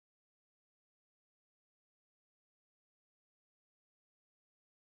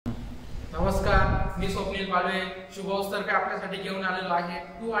नमस्कार, मी स्वप्नील पालवे शुभ तर्फे आपल्यासाठी घेऊन आलेलो आहे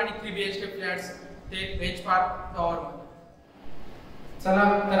 2 आणि 3 BHK फ्लॅट्स ते बेंचमार्क टॉवर। चला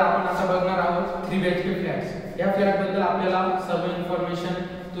तर आपण आता बघणार आहोत 3 BHK फ्लॅट्स। या फ्लॅट बद्दल आपल्याला सर्व इन्फॉर्मेशन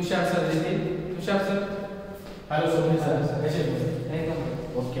तुषार सर देतील। तुषार सर, हॅलो स्वप्नील सर, कसे आहात?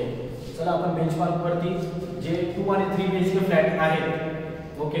 एकदम ओके। चला आपण बेंचमार्क वरती जे 2 आणि 3 BHK फ्लॅट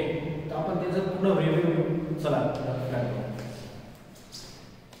आहेत, ओके, तर आपण त्याचा पूर्ण रिव्ह्यू घेऊ। चला फ्लॅट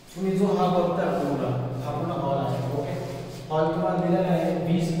तुम्ही जो हा बघता हा पूर्ण हॉल आहे, ओके। हॉल तुम्हाला दिलेला आहे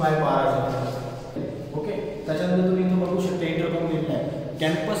 20 बाय 12, ओके। त्याच्यानंतर तुम्ही इथे बघू शकता इंटरकॉम दिलेला आहे।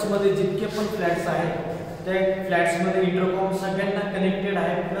 कॅम्पस मध्ये जितके पण फ्लॅट्स आहेत त्या फ्लॅट्स मध्ये इंटरकॉम सगळ्यांना कनेक्टेड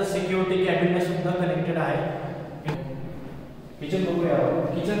आहे, प्लस सिक्युरिटी कॅबिन सुद्धा कनेक्टेड आहे। किचन बघूया,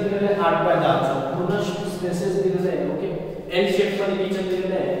 किचन दिलेलं आहे 8 बाय 10 पूर्ण स्पेसेस दिलेले आहे, ओके। एल शेप मध्ये किचन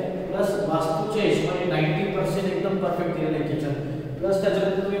दिलेलं आहे, प्लस वास्तूच्या हिशोबाने 90% एकदम परफेक्ट दिलेलं आहे किचन। प्लस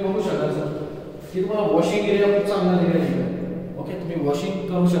त्याच्यानंतर तुम्ही बघू शकता सर की तुम्हाला वॉशिंग एरिया खूप चांगला दिलेला आहे, ओके। तुम्ही वॉशिंग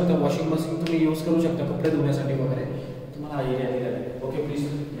करू शकता, वॉशिंग मशीन तुम्ही यूज करू शकता कपडे धुण्यासाठी वगैरे, तुम्हाला हा एरिया दिलेला आहे, okay. Please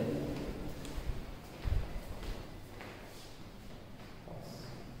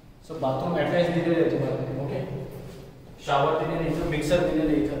so bathroom attach दिलेले आहे तुम्हाला, ओके। शॉवर दिलेले आहे, इथं मिक्सर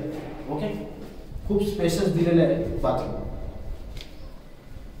दिलेले आहे इथं, ओके। खूप स्पेसेस दिलेले आहे बाथरूम।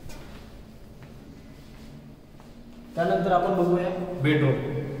 त्यानंतर आपण बघूया बेडरूम।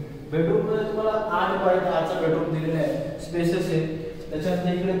 बेडरूम मध्ये तुम्हाला 8 बाय 10 बेडरूम दिलेला आहे, स्पेसेस आहे।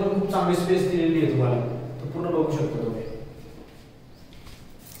 त्याच्यानंतर इकडे पण खूप चांगली स्पेस दिलेली आहे तुम्हाला, तो पूर्ण बघू शकता तुम्ही।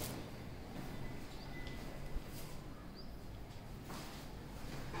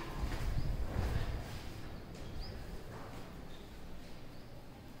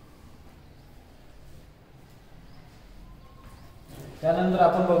 त्यानंतर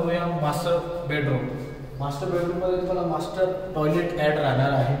आपण बघूया मास्टर बेडरूम। मास्टर बेडरूम मध्ये तुम्हाला मास्टर टॉयलेट ऍड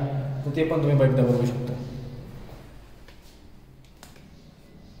राहणार आहे, तर ते पण तुम्ही बघू शकता।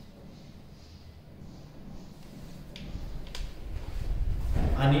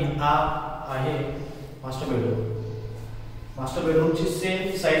 आणि हा आहे master bedroom. Master बेडरूमची same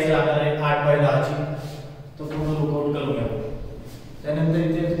size राहणार आहे 8 बाय 10 ची, तो पूर्ण लुकआउट करूया। त्यानंतर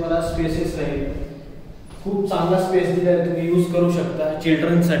इथे तुम्हाला स्पेसेस राहील, खूप चांगला स्पेस दिला आहे, तुम्ही यूज करू शकता।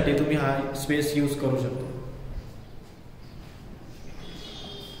 चिल्ड्रन साठी तुम्ही हा स्पेस यूज करू शकता।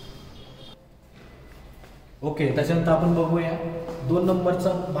 ओके, त्याच्यानंतर आपण बघूया 2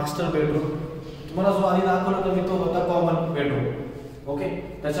 नंबरचा मास्टर बेडरूम। तुम्हाला जो आधी दाखवला तुम्ही तो होता कॉमन बेडरूम, ओके।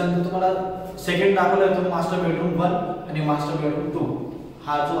 त्याच्यानंतर तुम्हाला सेकंड दाखवला तो मास्टर बेडरूम 1 आणि मास्टर बेडरूम 2।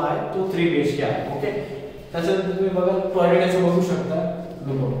 हा जो आहे तो 3 BHK आहे, ओके। त्याच्यानंतर तुम्ही बघा टॉयलेट याचं बघू शकता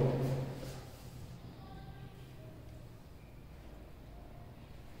लुकआउट।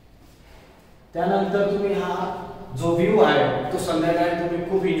 त्यानंतर तुम्ही हा जो व्ह्यू आहे तो संध्याकाळी तुम्ही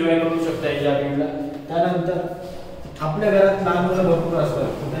खूप एन्जॉय करू शकता या व्ह्यूला। त्यानंतर आपल्या घरात लहान मुलं भरपूर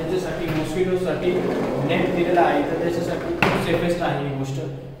असतात, त्यांच्यासाठी मॉस्किटोसाठी नेट दिलेला आहे, तर त्याच्यासाठी खूप सेफेस्ट आहे ही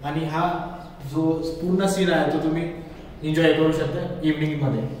गोष्ट। आणि हा जो पूर्ण सीन आहे तो तुम्ही एन्जॉय करू शकता इव्हनिंग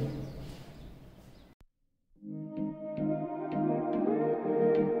मध्ये।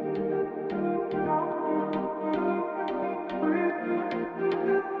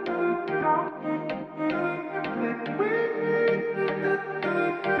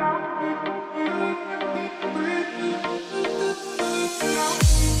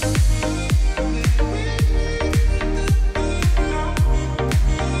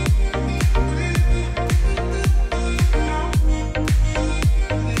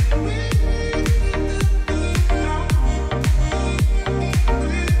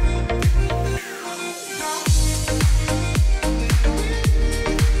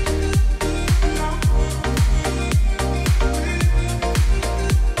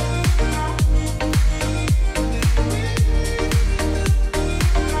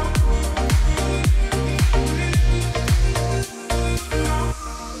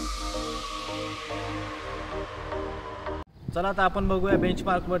 चला आता आपण बघूया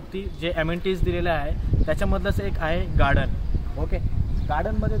बेंचमार्क वरती जे एमेनिटीज दिलेले आहे त्याच्यामधलंच एक आहे गार्डन, ओके।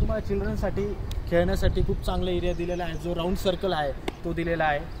 गार्डन मध्ये तुम्हाला चिल्ड्रनसाठी खेळण्यासाठी खूप चांगला एरिया दिलेला आहे, जो राऊंड सर्कल आहे तो दिलेला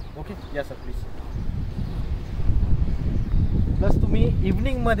आहे, ओके। या सर प्लीज। प्लस तुम्ही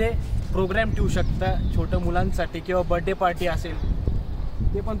इव्हनिंग मध्ये प्रोग्राम ठेवू शकता, छोट्या मुलांसाठी किंवा बर्थडे पार्टी असेल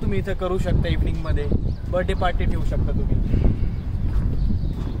ते पण तुम्ही इथे करू शकता। इव्हनिंग मध्ये बर्थडे पार्टी ठेवू शकता तुम्ही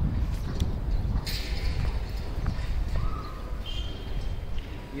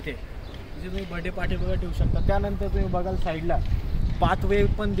इथे तुम्ही बर्थडे पार्टी वगैरे ठेवू शकता। त्यानंतर तुम्ही बघाल साईडला पाथवे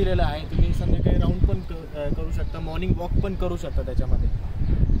पण दिलेला आहे, तुम्ही संध्याकाळी राऊंड पण करू शकता, मॉर्निंग वॉक पण करू शकता त्याच्यामध्ये,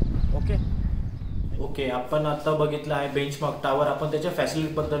 ओके। ओके, आपण आता बघितलं आहे बेंचमार्क टावर. आपण त्याच्या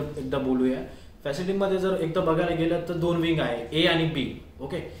फॅसिलिटी बद्दल एकदा बोलूया. फॅसिलिटीमध्ये जर एकदा बघायला गेलं तर 2 विंग आहे, ए आणि बी.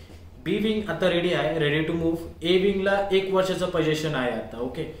 ओके, बी विंग आता रेडी आहे, रेडी टू मूव्ह. ए विंगला 1 वर्षाचं पोझिशन आहे आता.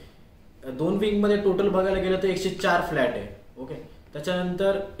 ओके, 2 विंग मध्ये टोटल बघायला गेलं तर 104 फ्लॅट आहे. ओके,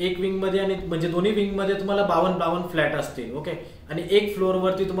 त्याच्यानंतर 1 विंग मध्ये आणि म्हणजे दोन्ही विंग मध्ये तुम्हाला 52 फ्लॅट असतील. ओके, आणि 1 फ्लोअर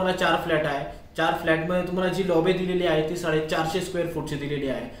वरती तुम्हाला 4 फ्लॅट आहे. 4 फ्लॅट मध्ये तुम्हाला जी लॉबी दिलेली आहे ती 450 स्क्वेअर फूटची दिलेली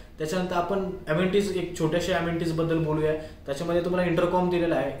आहे. त्याच्यानंतर आपण अमेनिटीज, एक छोट्याशा अमेनिटीज बद्दल बोलूया. त्याच्यामध्ये तुम्हाला इंटरकॉम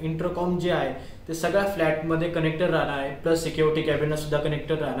दिलेला आहे. इंटरकॉम जे आहे ते सगळ्या फ्लॅटमध्ये कनेक्टेड राहणार आहे, प्लस सिक्युरिटी कॅबिनला सुद्धा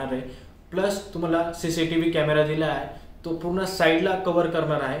कनेक्टेड राहणार आहे. प्लस तुम्हाला CCTV कॅमेरा दिला आहे, तो पूर्ण साईडला कव्हर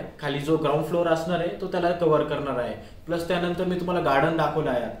करणार आहे. खाली जो ग्राउंड फ्लोअर असणार आहे तो त्याला कव्हर करणार आहे. प्लस त्यानंतर मी तुम्हाला गार्डन दाखवलं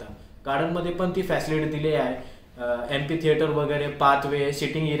आहे. आता गार्डनमध्ये पण ती फॅसिलिटी दिली आहे. MP थिएटर वगैरे, पाथवे,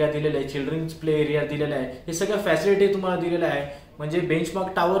 सिटिंग एरिया दिलेला आहे, चिल्ड्रन्स प्ले एरिया दिलेला आहे. हे सगळ्या फॅसिलिटी तुम्हाला दिलेल्या आहे. म्हणजे बेंचमार्क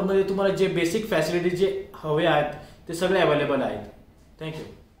टावरमध्ये तुम्हाला जे बेसिक फॅसिलिटी जे हवे आहेत ते सगळे अवेलेबल आहेत. थँक्यू.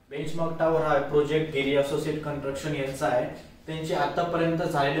 बेंचमार्क टावर हा प्रोजेक्ट गिरी असोसिएट कन्स्ट्रक्शन यांचा आहे. त्यांचे आतापर्यंत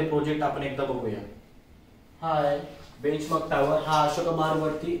झालेले प्रोजेक्ट आपण एकदा बघूया. हा आहे बेंचमार्क टावर. हा अशोका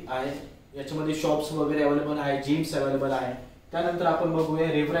मार्गवरती आहे. याच्यामध्ये शॉप्स वगैरे अवेलेबल आहे, जिम्स अवेलेबल आहे. त्यानंतर आपण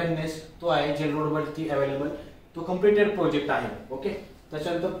बघूया रेफराईनेस, तो आहे जेल रोड वरती अवेलेबल. तो कम्प्लिटेड प्रोजेक्ट आहे. ओके,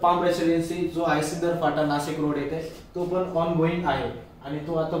 त्याच्यानंतर पाम रेसिडेन्सी जो आहे सिंदर फाटा नाशिक रोड येथे, तो पण ऑन गोईंग आहे. आणि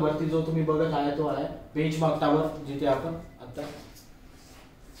तो आता वरती जो तुम्ही बघत आहे तो आहे बेंचमार्क टावर, जिथे आपण आता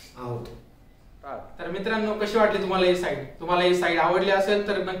आहोत. तर मित्रांनो, कशी वाटली तुम्हाला ही साईट? तुम्हाला ही साईट आवडली असेल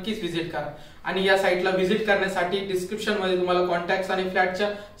तर नक्कीच व्हिजिट करा. आणि या साईटला व्हिजिट करण्यासाठी डिस्क्रिप्शन मध्ये तुम्हाला कॉन्टॅक्ट्स आणि फ्लॅटच्या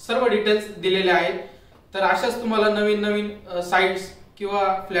सर्व डिटेल्स दिलेले आहेत. तर अशाच तुम्हाला नवीन नवीन साईट्स किंवा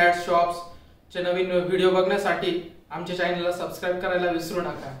फ्लॅट शॉप्सचे नवीन व्हिडिओ बघण्यासाठी आमच्या चॅनलला सबस्क्राईब करायला विसरू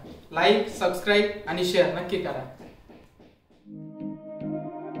नका. लाईक, सबस्क्राईब आणि शेअर नक्की करा.